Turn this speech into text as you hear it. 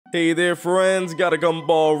Hey there friends, got a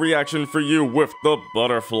Gumball reaction for you with the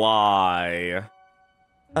butterfly.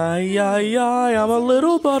 Ay, ay, ay, I'm a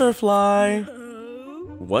little butterfly.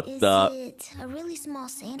 What Is the? it a really small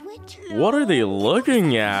sandwich? What are they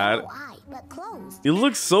looking at? No, but closed. It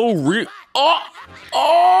looks so real. Oh!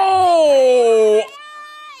 Oh!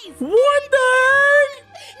 What the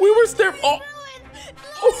heck? We were staring. Oh!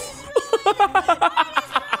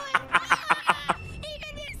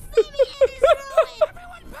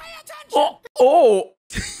 Oh!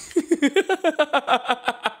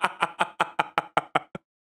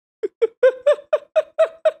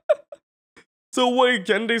 So wait,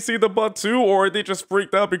 can they see the butt too, or are they just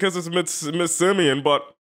freaked out because it's Miss Simeon? But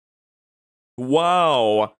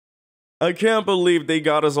wow, I can't believe they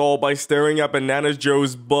got us all by staring at Banana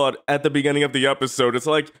Joe's butt at the beginning of the episode. It's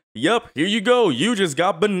like, yep, here you go, you just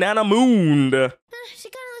got banana mooned. She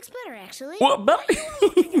kind of looks better, actually. What? What you're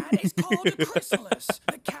looking at is called a chrysalis.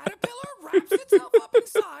 The caterpillar wraps itself up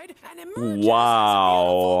inside and emerges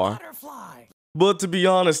Wow. as a beautiful butterfly. But to be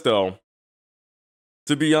honest though,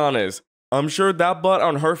 I'm sure that butt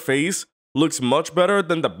on her face looks much better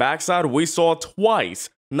than the backside we saw twice.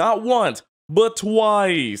 Not once, but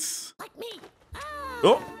twice. Like me.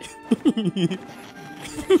 Oh.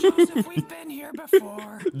 Joseph, we've been here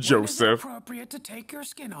before. Joseph. When is it appropriate to take your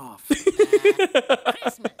skin off?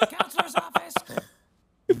 Christmas. Counselor's office.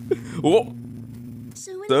 Oh.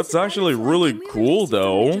 So That's actually really cool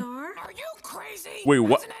though. Are you crazy? Wait,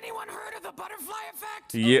 what? Hasn't anyone heard of the butterfly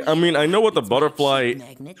effect? Yeah, I mean, I know what the butterfly...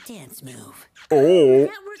 Magnet dance move. Oh.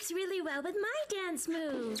 That works really well with my dance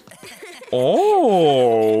move.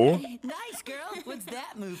 Oh. Nice, girl. What's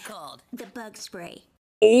that move called? The bug spray.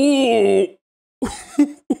 Oh.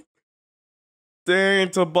 Dang,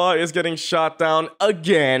 Tobias is getting shot down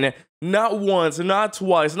again. Not once, not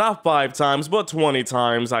twice, not 5 times, but 20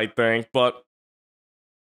 times, I think. But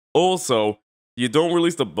also, you don't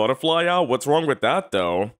release the butterfly out? What's wrong with that,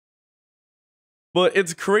 though? But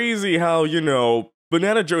it's crazy how, you know,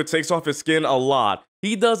 Banana Joe takes off his skin a lot.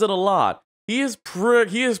 He does it a lot. He is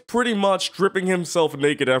pretty much stripping himself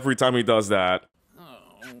naked every time he does that.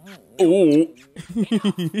 Oh.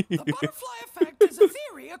 The butterfly effect is a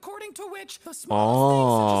theory according to which the smallest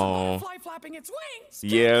thing, such as a butterfly flapping its wings,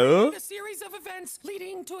 Yeah? a series of events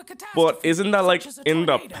leading to a catastrophe. But isn't that like such as a in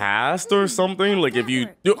the tornado. past or something? Like if you...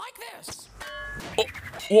 Like this. Oh.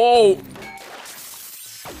 Whoa!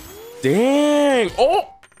 Dang!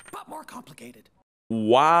 Oh! But more complicated.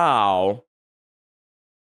 Wow.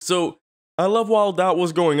 So, I love while that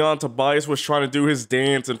was going on, Tobias was trying to do his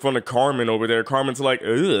dance in front of Carmen over there. Carmen's like,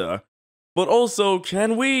 ugh. But also,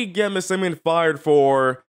 can we get Miss Simeon fired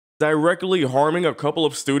for directly harming a couple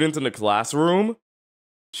of students in the classroom?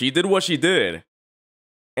 She did what she did.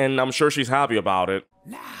 And I'm sure she's happy about it.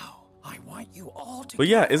 Now, I want you all to But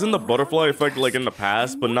yeah, gather isn't the around butterfly my effect like in the desk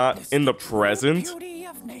past, and but not witness in the the true present? beauty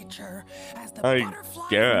of nature as the I butterfly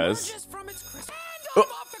guess. emerges from its chrysalis. And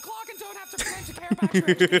I'm off the clock and don't have to pretend to care about your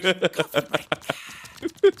education.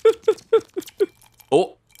 Coffee break.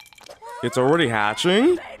 Oh, it's already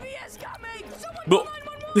hatching? Baby is coming. Someone No.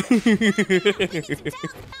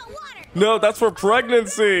 No, that's for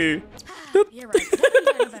pregnancy. You're right. Nothing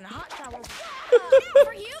better than a hot towel.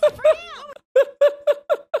 For you, for him.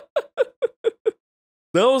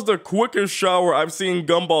 That was the quickest shower I've seen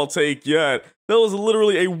Gumball take yet. That was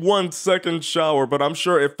literally a 1-second shower, but I'm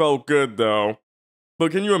sure it felt good though.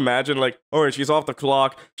 But can you imagine, like, alright, she's off the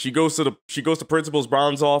clock, she goes to Principal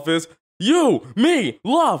Brown's office. You, me,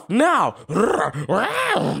 love, now!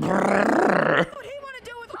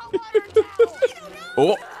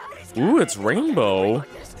 Oh, ooh, it's rainbow.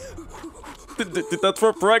 That's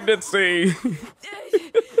for pregnancy.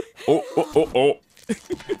 Oh, oh, oh, oh.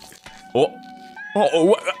 Oh, oh, oh,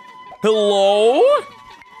 what? Hello?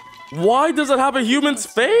 Why does it have a human's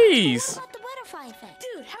face? What about the butterfly effect?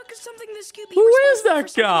 Dude, how could something this cute be Who is responsible that for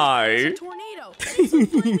something guy? as a tornado? These are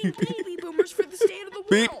blaming baby boomers for the state of the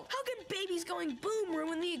Beep. world. How could babies going boom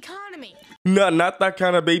ruin the economy? No, not that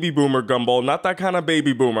kind of baby boomer, Gumball. Not that kind of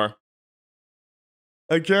baby boomer.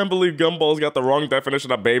 I can't believe Gumball's got the wrong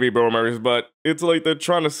definition of baby boomers, but it's like they're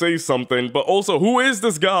trying to say something. But also, who is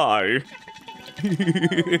this guy?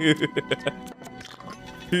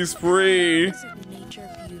 He's free. Isn't nature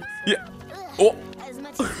beautiful? Yeah. Oh, As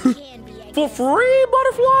much as you can be, I for guess. free,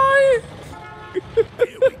 butterfly?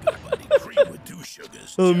 Here we go, buddy. Cream with 2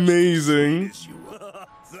 sugars. Amazing. Just you.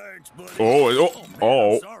 Thanks, buddy. Oh, man,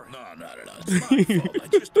 oh. I'm sorry. No, not at all. It's my fault. I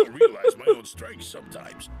just don't realize my own strength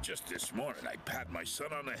sometimes. Just this morning, I pat my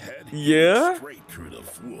son on the head. Yeah? Straight through the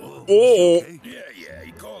floor. Oh. Okay? Yeah.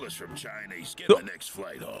 He called us from China. He's Oh. getting the next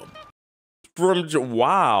flight home.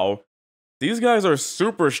 Wow. These guys are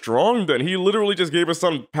super strong then. He literally just gave his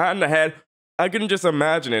son a pat in the head. I can just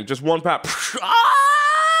imagine it. Just one pat.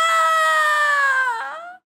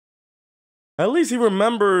 At least he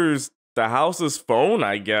remembers the house's phone,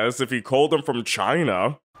 I guess, if he called them from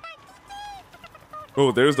China.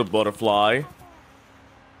 Oh, there's the butterfly.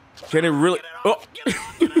 Can it really? Oh.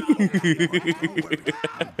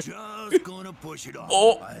 Just gonna push it off.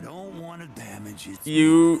 Oh. I don't want to damage its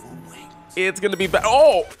You. beautiful wings. It's gonna be bad.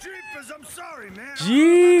 Oh. Jeepers, I'm sorry, man.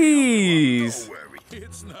 Jeez. Don't worry,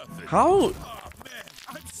 it's nothing. How? Oh, man,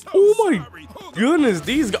 I'm so Oh my sorry. goodness,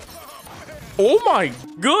 these guys. Oh my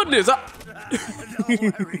goodness. Don't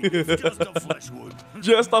worry, it's just a flesh wound.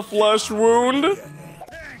 Just a flesh wound.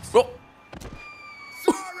 Thanks. Oh.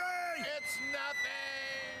 Sorry. It's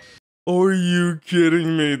nothing. Are you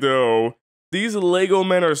kidding me, though? These Lego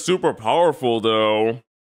men are super powerful, though.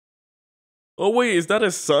 Oh wait, is that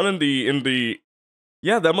his son in the?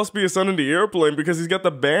 Yeah, that must be his son in the airplane because he's got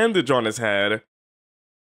the bandage on his head.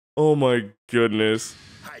 Oh my goodness.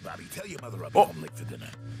 Hi, Bobby. Tell your mother I'll be Oh. home late for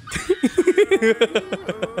dinner.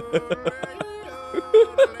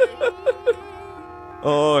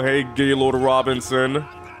 Oh, hey, Gaylord Robinson.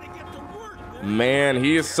 Man,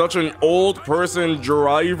 he is such an old person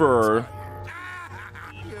driver.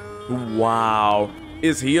 Wow.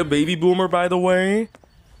 Is he a baby boomer, by the way?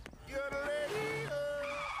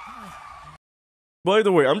 By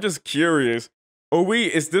the way, I'm just curious.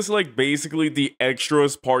 Is this like basically the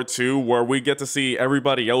extras part 2 where we get to see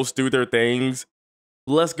everybody else do their things?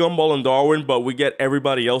 Less Gumball and Darwin, but we get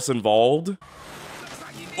everybody else involved?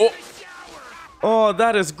 Oh, oh,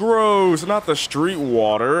 that is gross. Not the street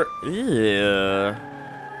water. Yeah.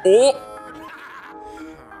 Oh.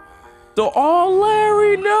 Oh,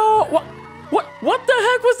 Larry, no. What the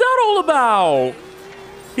heck was that all about?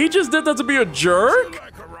 He just did that to be a jerk?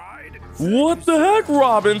 Like a ride? What the heck,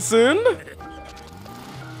 Robinson?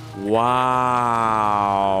 Wow.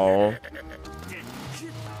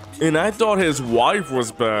 And I thought his wife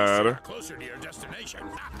was bad. Closer to your destination.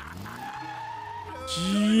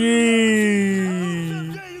 Jeez.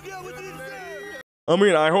 I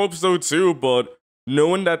mean, I hope so too, but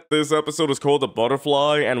knowing that this episode is called The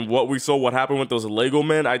Butterfly and what happened with those Lego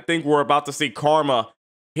men, I think we're about to see karma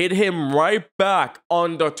hit him right back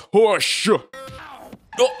on the tush.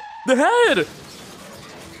 Oh, the head.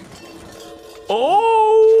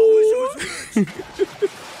 Oh.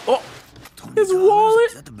 Oh, his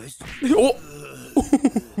wallet. Oh.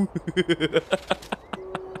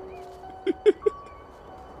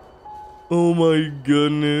 Oh my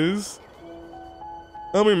goodness.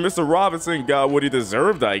 I mean, Mr. Robinson got what he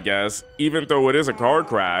deserved, I guess, even though it is a car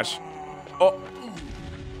crash. Oh.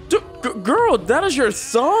 Girl, that is your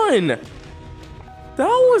son. That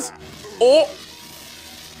was... Oh.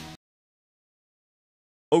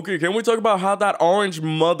 Okay, can we talk about how that orange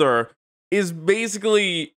mother is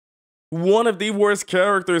basically one of the worst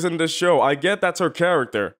characters in this show? I get that's her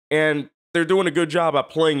character, and they're doing a good job at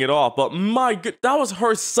playing it off, but my god, that was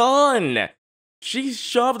her son! She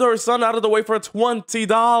shoved her son out of the way for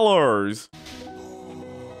 $20.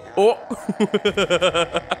 Oh.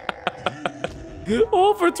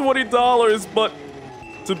 Oh, for $20, but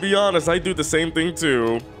to be honest, I do the same thing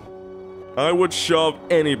too. I would shove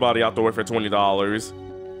anybody out the way for $20.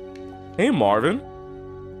 Hey, Marvin.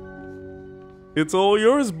 It's all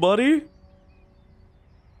yours, buddy.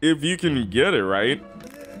 If you can get it, right?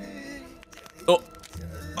 Oh.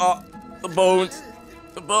 Ah. The bones.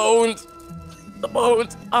 The bones. The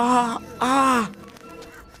bones. Ah. Ah.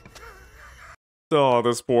 Oh,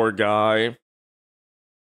 this poor guy.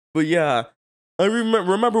 But yeah, I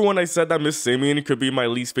remember when I said that Miss Simeon could be my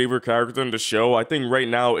least favorite character in the show. I think right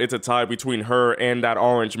now it's a tie between her and that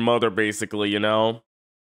orange mother, basically, you know?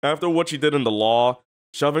 After what she did in the law,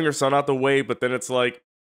 shoving her son out the way, but then it's like,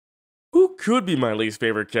 who could be my least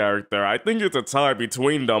favorite character? I think it's a tie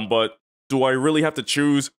between them, but do I really have to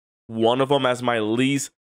choose one of them as my least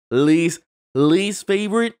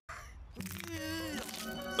favorite?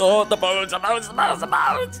 Oh, the bones.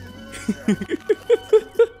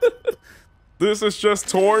 This is just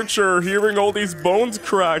torture, hearing all these bones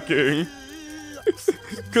cracking.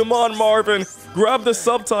 Come on, Marvin. Grab the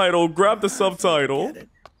subtitle.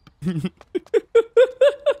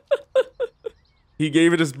 He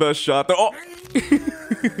gave it his best shot. Oh.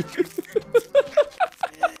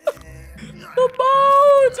 The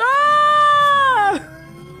bones! Ah!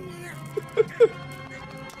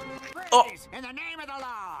 Oh. In the name of the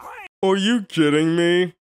law. Are you kidding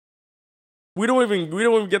me? We don't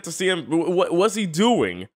even get to see him. What was he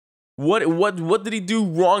doing? What did he do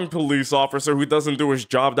wrong, police officer who doesn't do his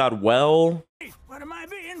job that well? What am I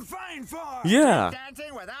being I'm fine for. Yeah.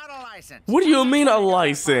 Dancing without a license. What do you mean a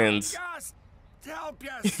license? Just help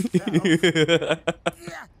yourself.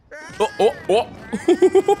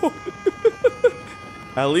 Oh.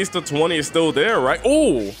 At least the 20 is still there, right?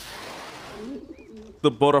 Oh! The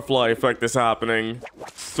butterfly effect is happening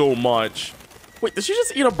so much. Wait, did she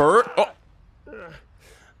just eat a bird? Oh.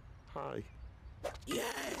 Hi.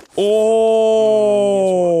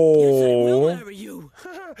 Oh! Where are you?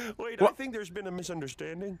 Wait, I think there's been a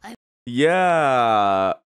misunderstanding.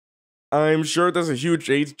 Yeah. I'm sure there's a huge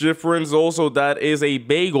age difference. Also, that is a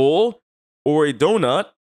bagel or a donut.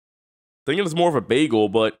 Thinking it's more of a bagel,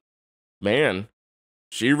 but man,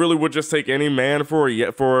 she really would just take any man for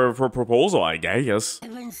a proposal, I guess.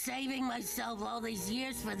 I've been saving myself all these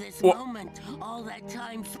years for this moment. All that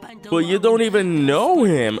time spent But you don't even know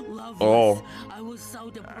him. Oh. I was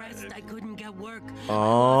so depressed I couldn't get work. Oh.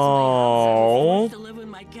 I was to live with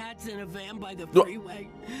my cats in a van by the freeway.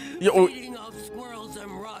 Feeding off squirrels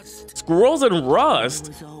and rust. Squirrels and rust?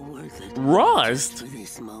 It was all worth it. Rust? For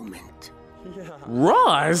this moment.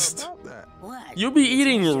 Rust? What? You be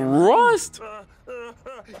eating rust?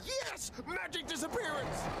 Yes! Magic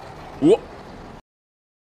disappearance! What?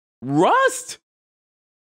 Rust?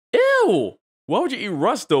 Ew! Why would you eat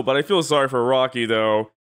rust though? But I feel sorry for Rocky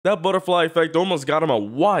though. That butterfly effect almost got him a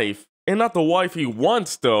wife. And not the wife he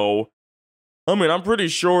wants though. I mean, I'm pretty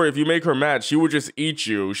sure if you make her mad, she would just eat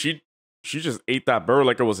you. She just ate that bird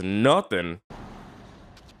like it was nothing.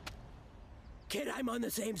 Kid, I'm on the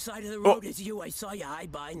same side of the road as you. I saw you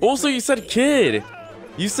hide behind. Also, you said kid.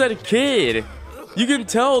 You said kid. You can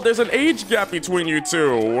tell there's an age gap between you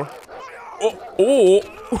two. Oh.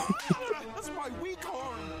 That's my weak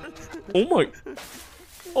arm. Oh my.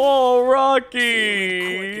 Oh,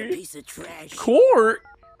 Rocky. Piece of trash. Court?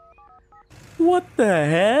 What the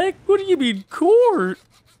heck? What do you mean court?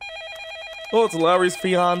 Oh, it's Larry's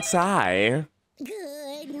fiancé.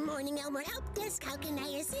 Good morning, Elmer Help Desk. How can I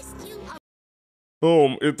assist you?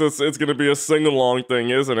 Oh, it's gonna be a sing-along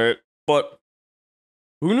thing, isn't it? But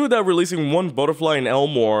who knew that releasing one butterfly in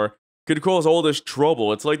Elmore could cause all this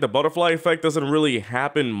trouble? It's like the butterfly effect doesn't really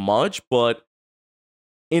happen much, but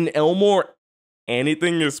in Elmore,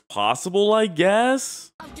 anything is possible, I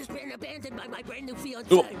guess? I've just been abandoned by my brand new fiancé.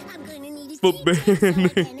 Oh. I'm gonna need But so I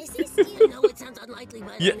can assist you. No, it sounds unlikely,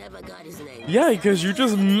 but Yeah. I never got his name. Yeah, because you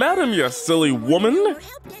just met him, you silly woman. Elmer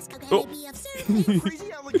Help Desk. How can Oh. I be of service?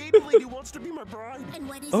 Crazy alligator lady wants to be my bride. And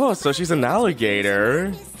what is Oh, it so about she's an this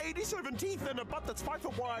alligator. service? 87 teeth and a butt that's 5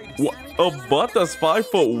 foot wide. What? A butt that's 5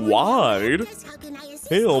 foot wide? How can I assist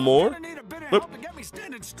Hey, you? I Elmore. need a bit of help to get me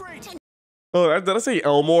standing straight. Oh, did I say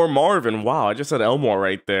Elmore Marvin? Wow, I just said Elmore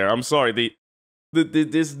right there. I'm sorry.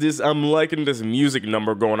 I'm liking this music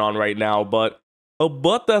number going on right now, but a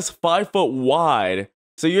butt that's 5 foot wide.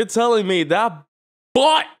 So you're telling me that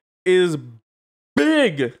butt is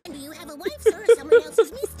big? Do you have a wife, sir, or someone else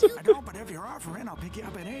has missed you? I don't, but if you're offering, I'll pick you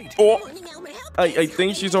up at 8. Oh, Morning, Elmer Help I Desk.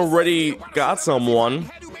 think she's already got someone.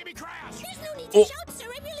 Head who made me crash. There's no need Oh. to shout, sir.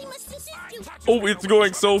 I really must assist you. Oh, it's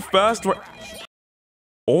going so fast.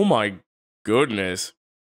 Oh my goodness.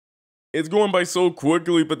 It's going by so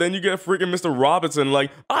quickly, but then you get freaking Mr. Robinson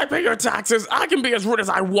like, I pay your taxes, I can be as rude as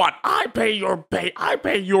I want,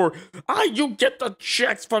 you get the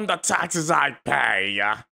checks from the taxes I pay.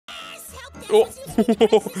 Yes, help desk. Oh. What's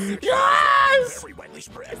your crisis? Yes! Very wetly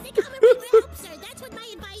spread. They come and bring your help, sir. That's what my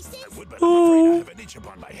advice is. Would, but I'm afraid I have an itch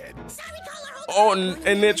upon my head. Sorry, caller. Oh,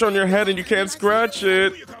 an itch on your head and you can't scratch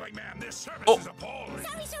it. Who you calling, ma'am? This service Oh. is appalling.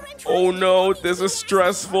 Sorry, sir. I'm Oh trying. no, this is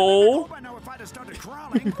stressful. I know if I'd have started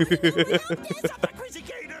crawling. Stop that crazy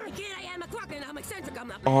gator. Kid, I am a crook and I'm eccentric. I'm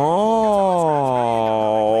not.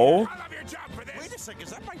 Oh. I love your job for this. Wait a sec, is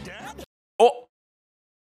that my dad? Oh.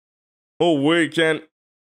 Oh wait, Ken.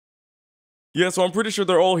 Yeah, so I'm pretty sure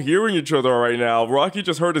they're all hearing each other right now. Rocky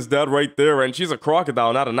just heard his dad right there, and she's a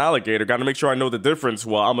crocodile, not an alligator. Gotta make sure I know the difference.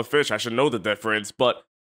 Well, I'm a fish, I should know the difference, but...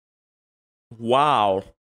 Wow.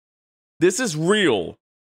 This is real.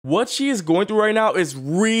 What she is going through right now is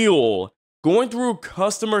real. Going through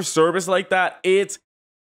customer service like that, it's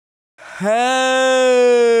heck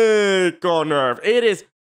on earth. It is...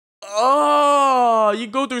 Oh, you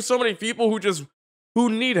go through so many people who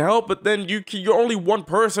need help, but then you're only one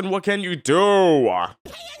person. What can you do? Hey,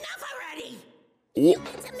 enough already. You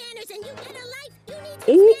get some manners and you get a life. You need some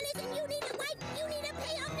Oh. manners and you need a wife. You need a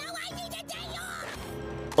payoff. Now I need a day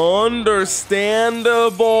off.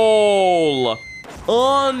 Understandable.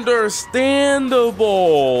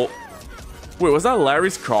 Understandable. Wait, was that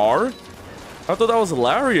Larry's car? I thought that was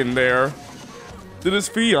Larry in there. Did his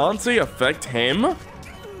fiance affect him?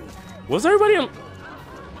 Was everybody in...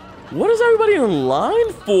 What is everybody in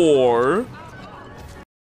line for?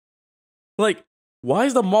 Like, why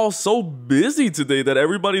is the mall so busy today that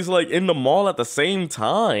everybody's like in the mall at the same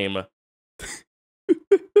time?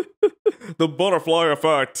 The butterfly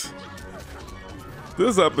effect.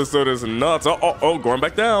 This episode is nuts. Oh, going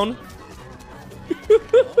back down.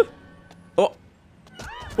 Oh,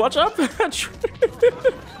 watch out, Patrick.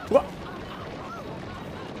 What?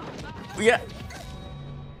 Yeah.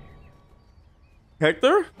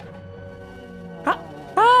 Hector? How?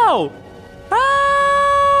 How?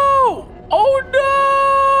 Oh no!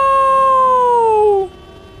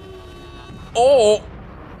 Oh.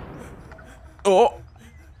 Oh.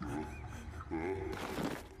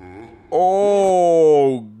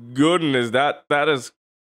 Oh goodness, that is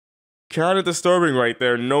kind of disturbing right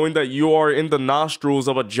there, knowing that you are in the nostrils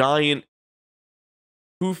of a giant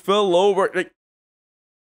who fell over. Like,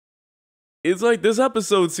 it's like this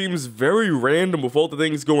episode seems very random with all the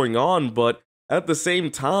things going on, but at the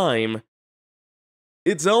same time,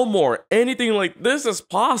 it's Elmore. Anything like this is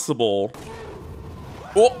possible.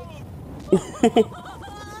 Oh.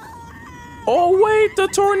 Oh wait, the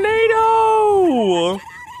tornado!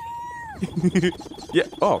 Yeah,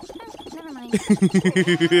 oh. Never mind.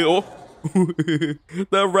 Oh.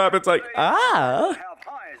 The rabbit's like, ah! Have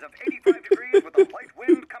highs of 85 degrees with a light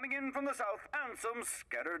wind coming in from the south and some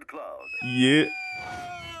scattered clouds. Yeah.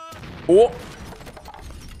 Oh.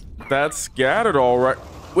 That's scattered all right.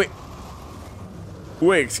 Wait.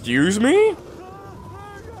 Wait, excuse me?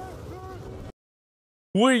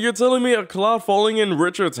 Wait, you're telling me a cloud falling in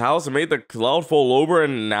Richard's house made the cloud fall over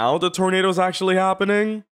and now the tornado's actually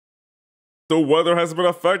happening? The weather has been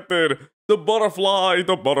affected. The butterfly.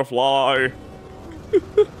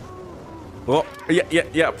 Oh,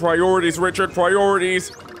 yeah. Priorities, Richard.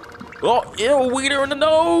 Priorities. Oh, ew, weeder in the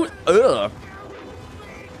nose. Ugh.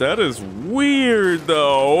 That is weird,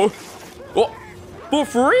 though. Oh, for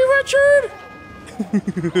free, Richard?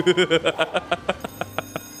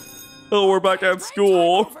 Oh, we're back at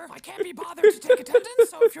school. I can't be bothered to take attendance,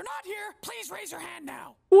 so if you're not here, please raise your hand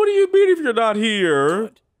now. What do you mean if you're not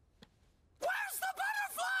here? Where's the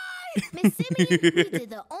butterfly? Miss Simeon, you did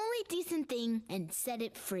the only decent thing and set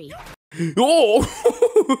it free. Oh!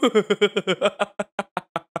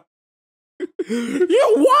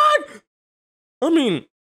 You what? I mean,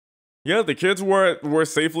 yeah, the kids were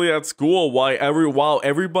safely at school while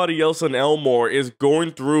everybody else in Elmore is going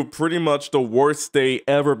through pretty much the worst day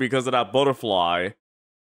ever because of that butterfly.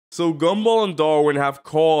 So Gumball and Darwin have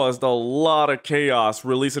caused a lot of chaos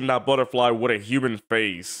releasing that butterfly with a human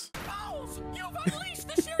face. Owls, you've unleashed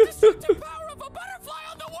the sheer destructive power of a butterfly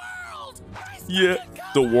on the world! Yeah,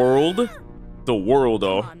 the world? The world,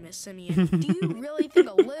 though. Come on, Miss Simeon. Do you really think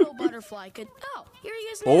a little butterfly could... Oh, here he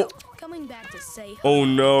is now. Coming back to say Oh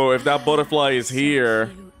no, if that butterfly is here.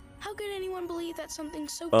 cute. How could anyone believe that something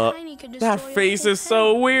so tiny could destroy That a face whole is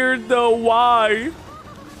so town? weird though, why?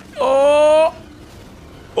 Oh!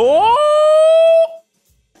 Oh!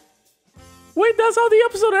 Wait, that's how the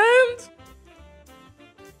episode ends?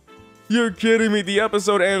 You're kidding me, the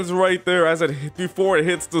episode ends right there before it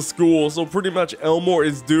hits the school, so pretty much Elmore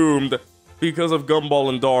is doomed because of Gumball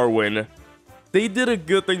and Darwin. They did a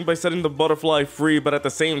good thing by setting the butterfly free, but at the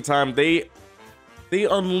same time, they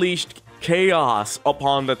unleashed chaos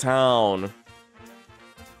upon the town.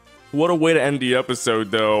 What a way to end the episode,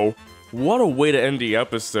 though. What a way to end the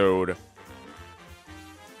episode.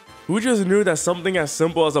 Who just knew that something as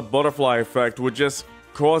simple as a butterfly effect would just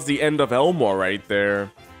cause the end of Elmore right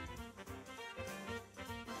there?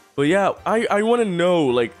 But yeah, I want to know,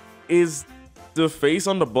 like, is the face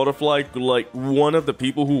on the butterfly like one of the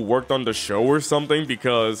people who worked on the show or something?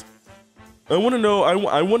 Because I want to know,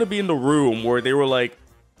 I want to be in the room where they were like,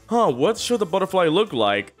 huh, what should the butterfly look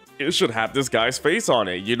like? It should have this guy's face on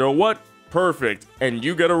it. You know what? Perfect. And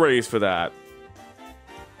you get a raise for that.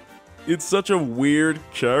 It's such a weird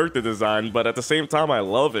character design, but at the same time, I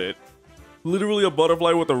love it. Literally a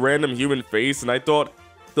butterfly with a random human face, and I thought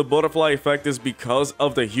the butterfly effect is because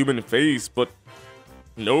of the human face, but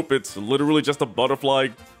nope, it's literally just a butterfly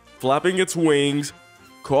flapping its wings,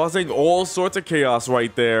 causing all sorts of chaos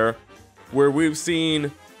right there, where we've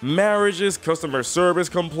seen marriages, customer service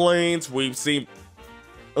complaints, we've seen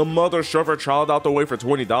a mother shove her child out the way for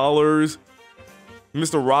 $20,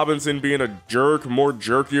 Mr. Robinson being a jerk, more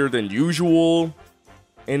jerkier than usual,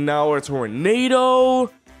 and now a tornado.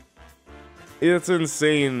 It's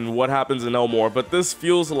insane what happens in Elmore, but this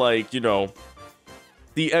feels like, you know,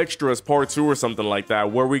 the Extras Part 2 or something like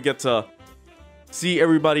that, where we get to see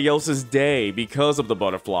everybody else's day because of the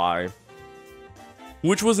butterfly.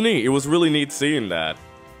 Which was neat. It was really neat seeing that.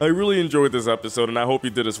 I really enjoyed this episode, and I hope you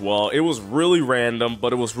did as well. It was really random,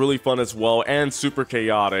 but it was really fun as well, and super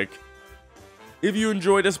chaotic. If you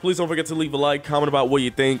enjoyed this, please don't forget to leave a like, comment about what you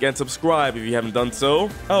think, and subscribe if you haven't done so.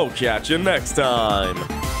 I'll catch you next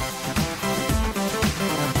time.